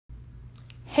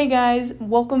Hey guys,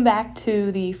 welcome back to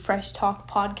the Fresh Talk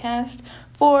podcast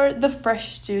for the fresh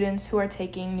students who are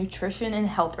taking nutrition and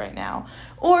health right now.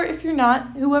 Or if you're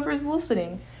not, whoever's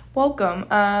listening, welcome.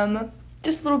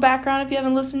 Just a little background if you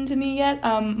haven't listened to me yet.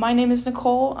 My name is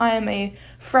Nicole. I am a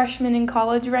freshman in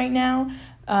college right now,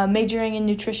 majoring in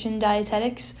nutrition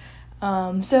dietetics.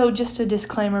 So just a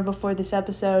disclaimer before this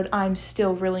episode, I'm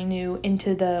still really new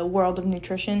into the world of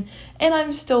nutrition and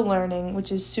I'm still learning,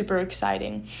 which is super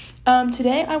exciting.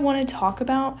 Today I want to talk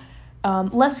about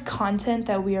less content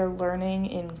that we are learning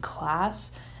in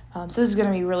class. So this is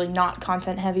going to be really not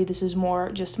content heavy. This is more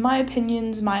just my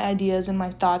opinions, my ideas, and my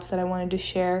thoughts that I wanted to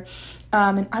share.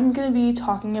 And I'm going to be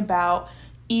talking about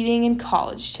eating in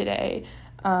college today.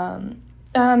 I'm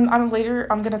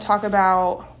going to talk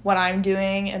about what I'm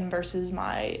doing and versus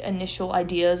my initial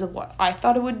ideas of what I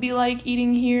thought it would be like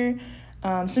eating here.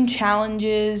 Some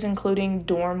challenges, including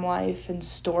dorm life and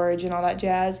storage and all that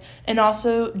jazz, and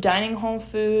also dining hall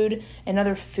food and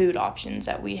other food options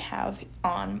that we have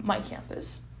on my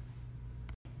campus.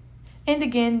 And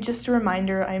again, just a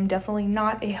reminder, I am definitely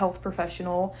not a health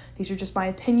professional. These are just my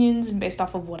opinions and based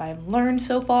off of what I've learned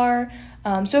so far.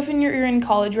 So if you're in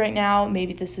college right now,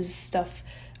 maybe this is stuff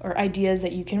or ideas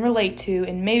that you can relate to,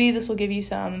 and maybe this will give you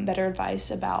some better advice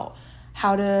about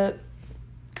how to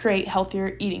create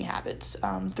healthier eating habits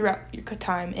throughout your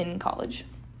time in college.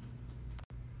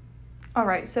 All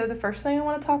right, so the first thing I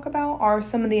want to talk about are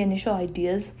some of the initial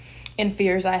ideas and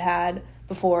fears I had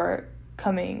before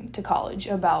coming to college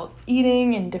about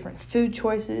eating and different food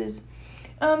choices.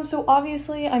 So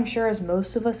obviously, I'm sure as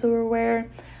most of us are aware,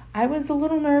 I was a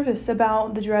little nervous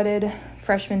about the dreaded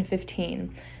freshman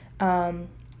 15.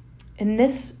 And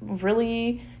this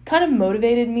really kind of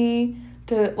motivated me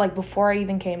to, before I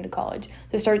even came to college,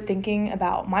 to start thinking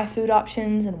about my food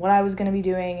options and what I was going to be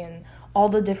doing and all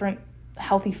the different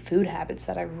healthy food habits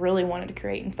that I really wanted to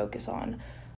create and focus on.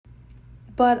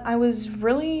 But I was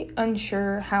really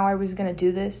unsure how I was going to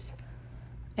do this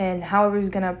and how I was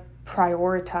going to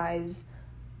prioritize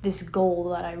this goal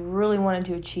that I really wanted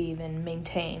to achieve and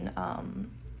maintain and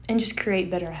just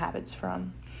create better habits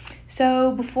from.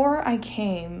 So before I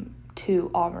came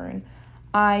to Auburn,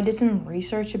 I did some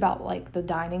research about the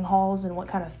dining halls and what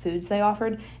kind of foods they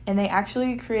offered, and they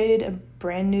actually created a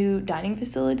brand new dining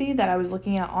facility that I was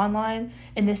looking at online,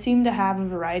 and this seemed to have a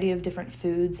variety of different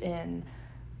foods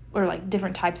or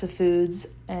different types of foods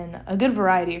and a good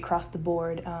variety across the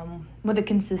board, with a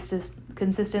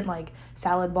consistent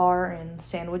salad bar and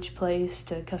sandwich place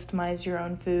to customize your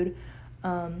own food.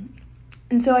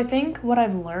 And so I think what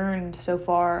I've learned so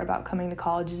far about coming to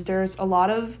college is there's a lot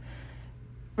of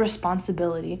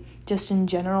responsibility just in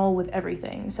general with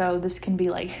everything. So this can be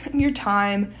your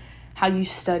time, how you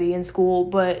study in school,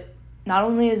 but not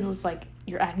only is this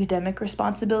your academic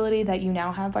responsibility that you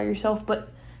now have by yourself, but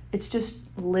it's just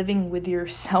living with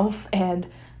yourself and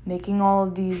making all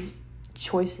of these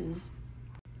choices.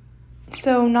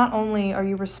 So not only are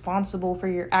you responsible for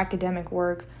your academic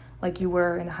work like you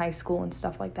were in high school and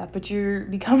stuff like that, but you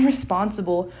become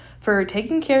responsible for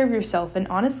taking care of yourself. And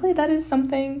honestly, that is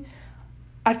something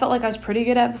I felt like I was pretty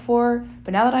good at before,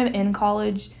 but now that I'm in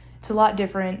college, it's a lot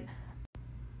different.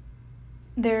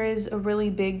 There is a really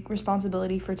big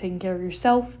responsibility for taking care of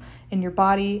yourself and your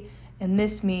body, and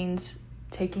this means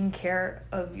taking care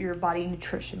of your body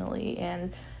nutritionally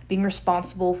and being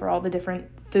responsible for all the different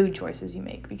food choices you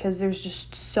make, because there's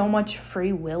just so much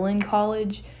free will in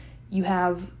college. You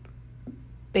have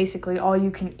basically all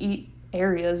you can eat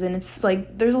areas, and it's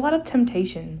there's a lot of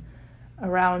temptation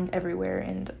around everywhere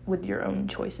and with your own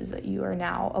choices that you are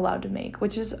now allowed to make,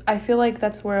 which is, I feel like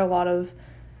that's where a lot of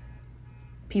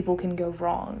people can go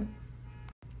wrong.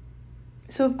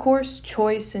 So of course,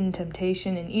 choice and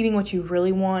temptation and eating what you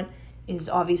really want is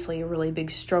obviously a really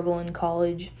big struggle in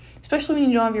college, especially when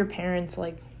you don't have your parents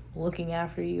looking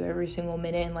after you every single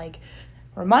minute and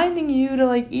reminding you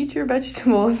to eat your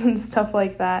vegetables and stuff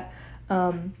like that.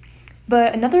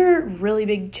 But another really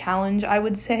big challenge, I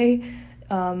would say,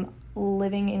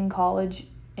 living in college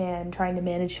and trying to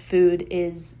manage food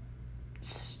is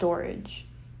storage.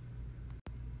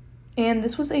 And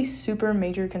this was a super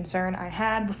major concern I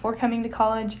had before coming to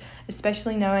college,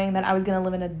 especially knowing that I was going to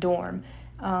live in a dorm.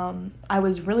 I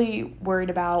was really worried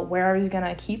about where I was going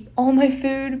to keep all my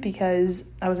food, because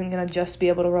I wasn't going to just be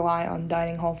able to rely on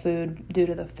dining hall food due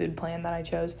to the food plan that I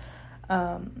chose.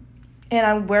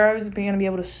 And where I was going to be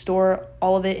able to store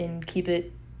all of it and keep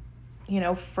it,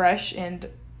 fresh and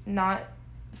not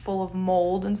full of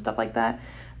mold and stuff like that.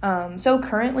 So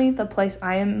currently the place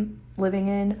I am living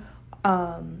in,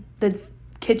 the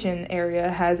kitchen area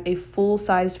has a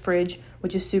full-sized fridge,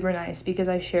 which is super nice because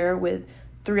I share with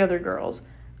 3 other girls.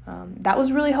 That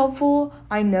was really helpful.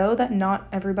 I know that not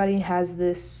everybody has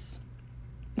this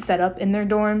set up in their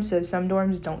dorms, so some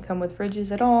dorms don't come with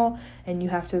fridges at all, and you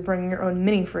have to bring your own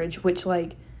mini fridge, which,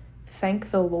 like,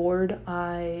 thank the Lord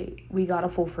we got a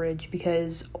full fridge,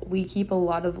 because we keep a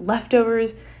lot of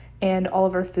leftovers and all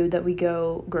of our food that we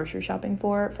go grocery shopping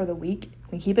for the week.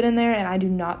 We keep it in there, and I do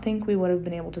not think we would have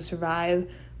been able to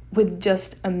survive with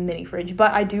just a mini fridge.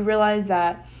 But I do realize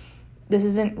that this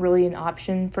isn't really an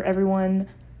option for everyone.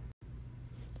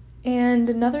 And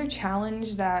another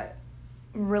challenge that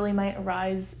really might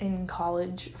arise in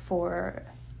college for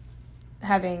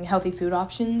having healthy food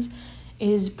options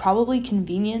is probably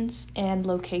convenience and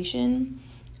location.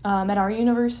 At our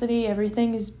university,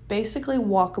 everything is basically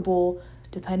walkable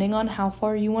depending on how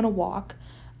far you want to walk.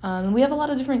 And we have a lot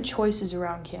of different choices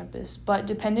around campus, but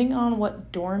depending on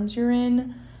what dorms you're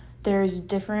in, there's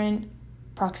different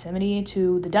proximity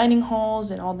to the dining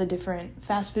halls and all the different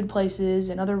fast food places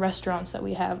and other restaurants that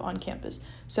we have on campus.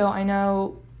 So I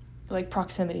know, like,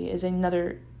 proximity is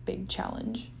another big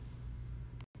challenge.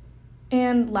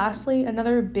 And lastly,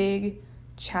 another big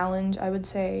challenge, I would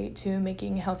say, to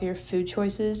making healthier food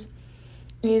choices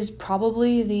is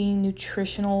probably the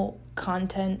nutritional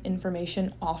content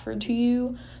information offered to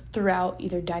you throughout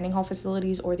either dining hall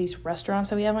facilities or these restaurants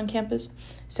that we have on campus.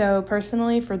 So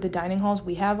personally, for the dining halls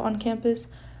we have on campus,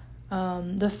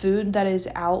 the food that is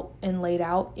out and laid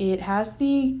out, it has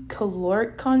the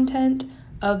caloric content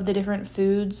of the different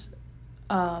foods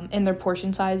and their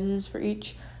portion sizes for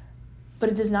each, but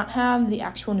it does not have the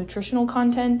actual nutritional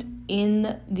content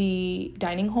in the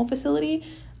dining hall facility.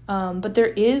 But there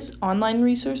is online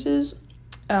resources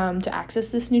to access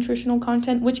this nutritional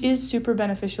content, which is super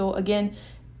beneficial. Again,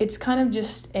 it's kind of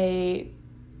just a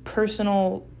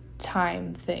personal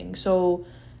time thing. So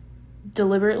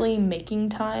deliberately making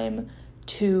time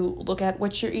to look at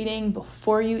what you're eating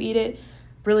before you eat it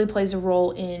really plays a role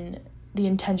in the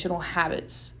intentional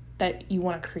habits that you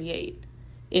want to create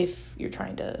if you're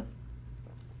trying to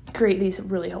create these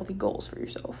really healthy goals for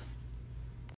yourself.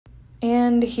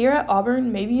 And here at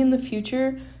Auburn, maybe in the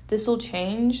future, this will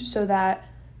change so that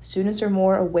students are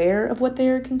more aware of what they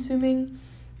are consuming,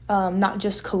 not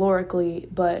just calorically,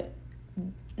 but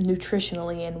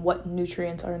nutritionally, and what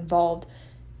nutrients are involved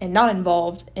and not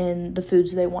involved in the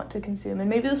foods they want to consume. And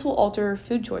maybe this will alter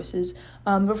food choices.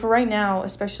 But for right now,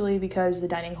 especially because the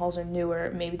dining halls are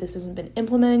newer, maybe this hasn't been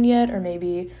implemented yet, or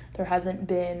maybe there hasn't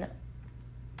been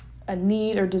a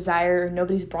need or desire, or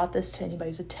nobody's brought this to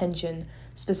anybody's attention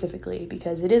specifically,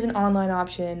 because it is an online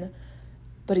option,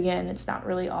 but again, it's not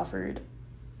really offered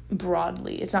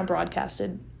broadly. It's not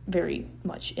broadcasted very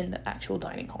much in the actual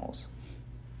dining halls.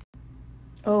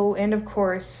 Oh, and of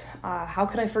course, how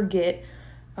could I forget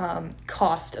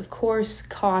cost? Of course,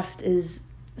 cost is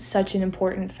such an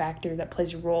important factor that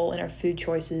plays a role in our food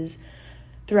choices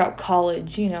throughout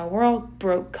college. You know, we're all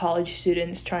broke college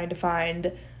students trying to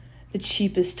find the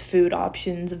cheapest food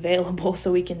options available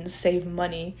so we can save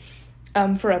money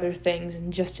for other things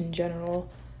and just in general.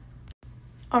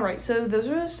 All right, so those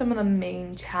are some of the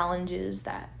main challenges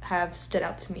that have stood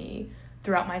out to me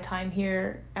throughout my time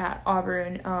here at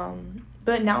Auburn.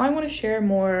 But now I want to share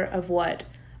more of what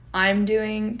I'm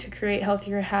doing to create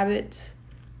healthier habits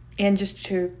and just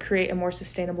to create a more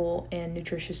sustainable and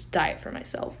nutritious diet for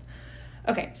myself.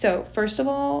 Okay, so first of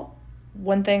all,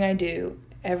 one thing I do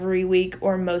every week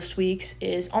or most weeks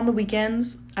is on the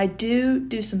weekends, I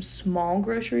do some small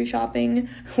grocery shopping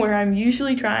where I'm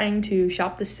usually trying to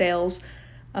shop the sales.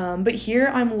 But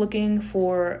here I'm looking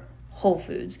for whole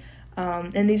foods.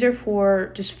 And these are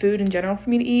for just food in general for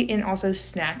me to eat and also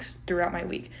snacks throughout my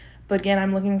week. But again,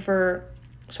 I'm looking for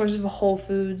sources of whole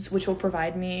foods which will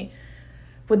provide me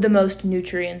with the most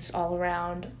nutrients all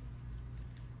around.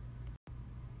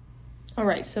 All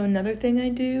right, so another thing I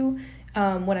do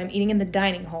when I'm eating in the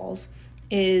dining halls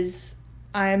is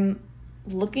I'm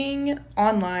looking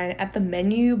online at the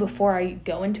menu before I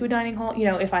go into a dining hall. You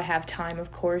know, if I have time,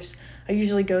 of course. I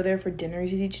usually go there for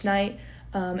dinners each night.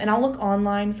 And I'll look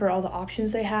online for all the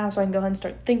options they have so I can go ahead and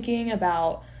start thinking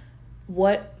about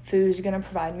what food is going to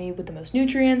provide me with the most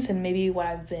nutrients and maybe what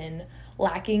I've been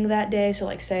lacking that day. So,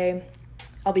 like, say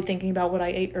I'll be thinking about what I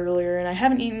ate earlier and I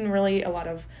haven't eaten really a lot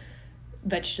of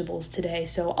vegetables today.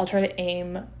 So I'll try to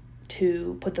aim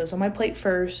to put those on my plate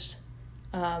first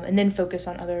and then focus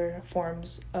on other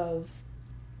forms of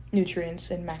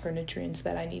nutrients and macronutrients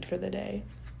that I need for the day.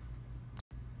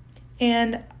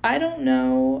 And I don't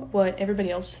know what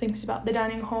everybody else thinks about the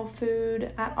dining hall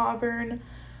food at Auburn.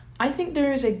 I think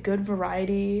there is a good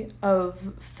variety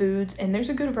of foods and there's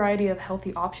a good variety of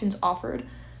healthy options offered.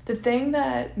 The thing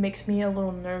that makes me a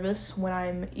little nervous when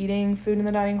I'm eating food in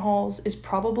the dining halls is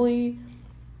probably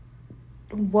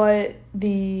what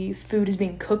the food is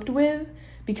being cooked with,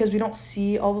 because we don't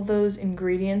see all of those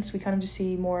ingredients. We kind of just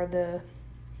see more of the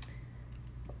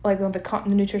the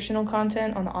nutritional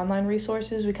content on the online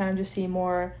resources. We kind of just see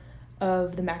more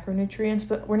of the macronutrients,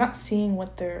 but we're not seeing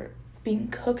what they're being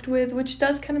cooked with, which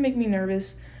does kind of make me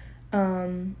nervous,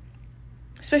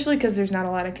 especially because there's not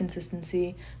a lot of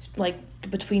consistency like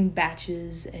between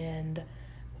batches and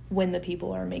when the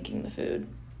people are making the food.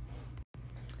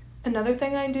 Another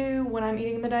thing I do when I'm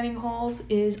eating in the dining halls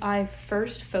is I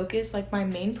first focus, like my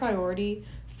main priority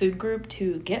food group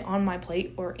to get on my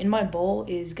plate or in my bowl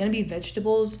is going to be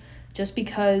vegetables, just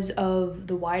because of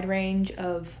the wide range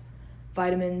of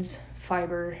vitamins,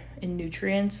 fiber, and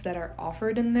nutrients that are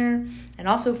offered in there, and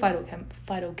also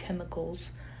phytochemicals.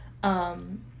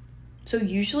 So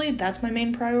usually that's my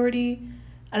main priority,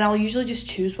 and I'll usually just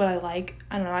choose what I like.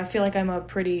 I don't know, I feel like I'm a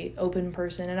pretty open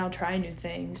person, and I'll try new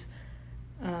things.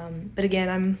 But again,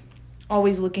 I'm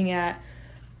always looking at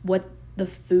what the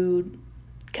food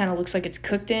kind of looks like it's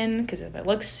cooked in, because if it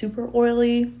looks super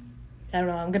oily, I don't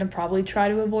know, I'm going to probably try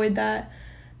to avoid that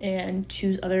and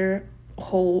choose other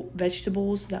whole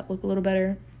vegetables that look a little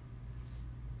better.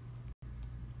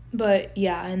 But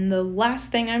yeah, and the last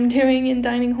thing I'm doing in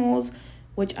dining halls,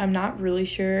 which I'm not really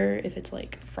sure if it's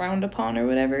like frowned upon or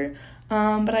whatever,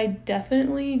 but I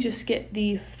definitely just get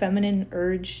the feminine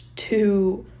urge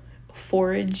to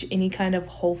forage any kind of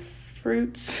whole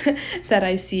fruits that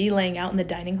I see laying out in the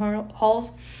dining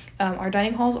halls. Our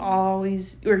dining halls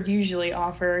always or usually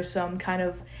offer some kind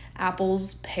of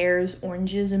apples, pears,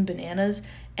 oranges, and bananas,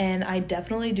 and I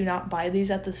definitely do not buy these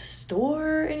at the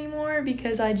store anymore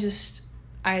because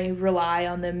I rely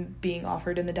on them being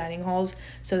offered in the dining halls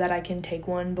so that I can take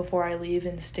one before I leave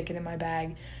and stick it in my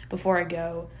bag before I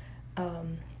go.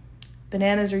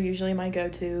 Bananas are usually my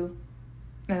go-to,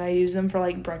 and I use them for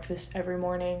like breakfast every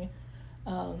morning.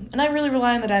 And I really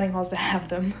rely on the dining halls to have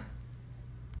them.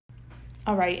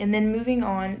 All right, and then moving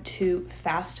on to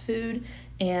fast food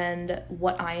and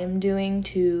what I am doing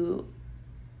to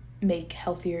make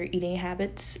healthier eating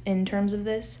habits in terms of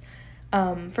this.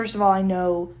 First of all, I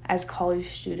know as college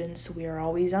students, we are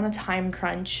always on a time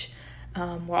crunch.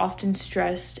 We're often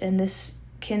stressed, and this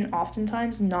can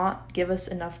oftentimes not give us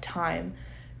enough time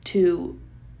to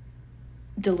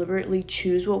deliberately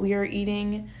choose what we are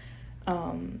eating.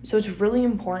 So it's really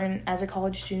important as a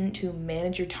college student to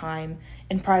manage your time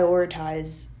and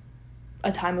prioritize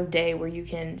a time of day where you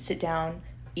can sit down,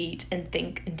 eat, and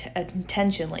think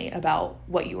intentionally about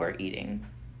what you are eating.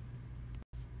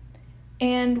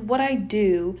 And what I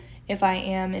do if I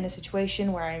am in a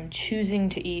situation where I'm choosing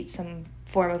to eat some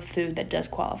form of food that does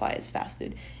qualify as fast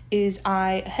food is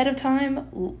I, ahead of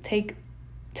time, take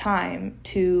time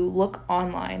to look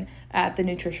online at the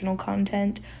nutritional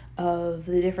content of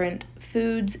the different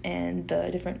foods and the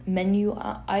different menu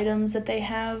items that they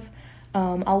have.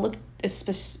 I'll look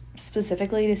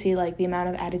specifically to see like the amount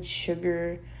of added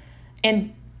sugar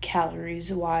and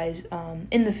calories wise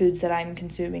in the foods that I'm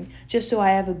consuming, just so I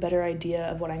have a better idea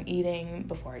of what I'm eating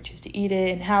before I choose to eat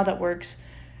it and how that works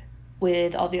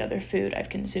with all the other food I've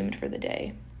consumed for the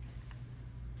day.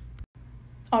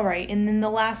 All right, and then the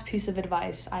last piece of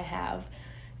advice I have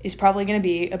is probably going to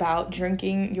be about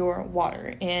drinking your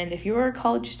water. And if you're a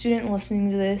college student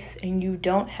listening to this and you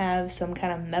don't have some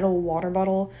kind of metal water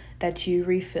bottle that you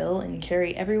refill and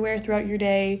carry everywhere throughout your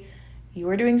day, you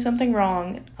are doing something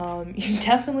wrong. You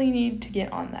definitely need to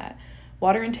get on that.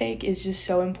 Water intake is just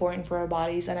so important for our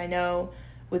bodies, and I know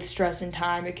with stress and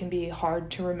time it can be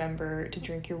hard to remember to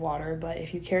drink your water, but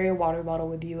if you carry a water bottle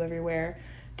with you everywhere,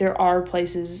 there are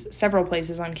several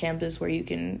places on campus where you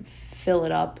can fill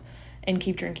it up and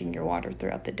keep drinking your water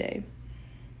throughout the day.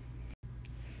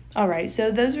 All right,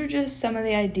 so those are just some of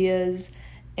the ideas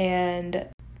and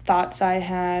thoughts I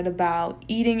had about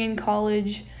eating in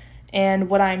college and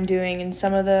what I'm doing and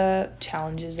some of the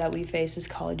challenges that we face as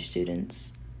college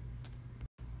students.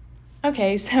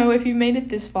 Okay, so if you've made it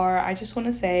this far, I just want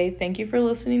to say thank you for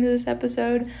listening to this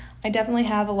episode. I definitely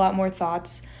have a lot more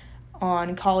thoughts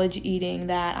on college eating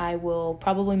that I will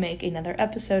probably make another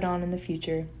episode on in the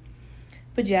future.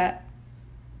 But yeah,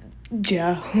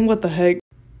 what the heck?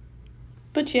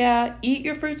 But yeah, eat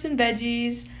your fruits and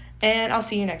veggies, and I'll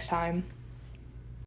see you next time.